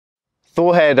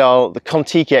Thor Heyerdahl, the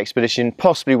Kon-Tiki expedition,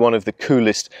 possibly one of the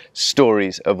coolest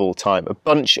stories of all time. A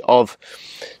bunch of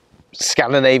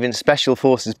Scandinavian special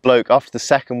forces bloke after the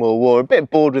Second World War, a bit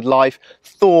bored with life.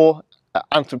 Thor,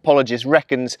 anthropologist,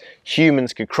 reckons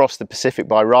humans could cross the Pacific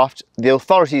by raft. The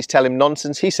authorities tell him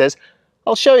nonsense. He says,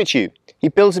 "I'll show it to you." He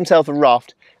builds himself a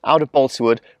raft out of balsa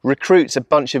wood, recruits a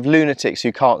bunch of lunatics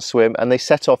who can't swim, and they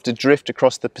set off to drift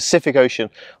across the Pacific Ocean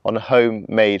on a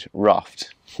homemade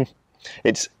raft.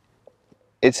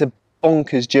 It's a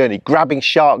bonkers journey, grabbing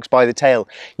sharks by the tail,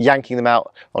 yanking them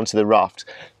out onto the raft.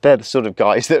 They're the sort of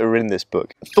guys that are in this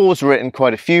book. Thor's written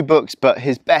quite a few books, but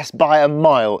his best by a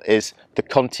mile is the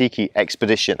Kon-Tiki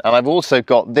expedition. And I've also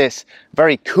got this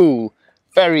very cool,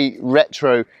 very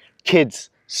retro kids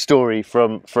story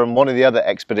from one of the other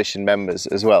expedition members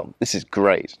as well. This is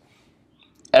great.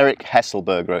 Eric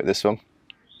Hesselberg wrote this one.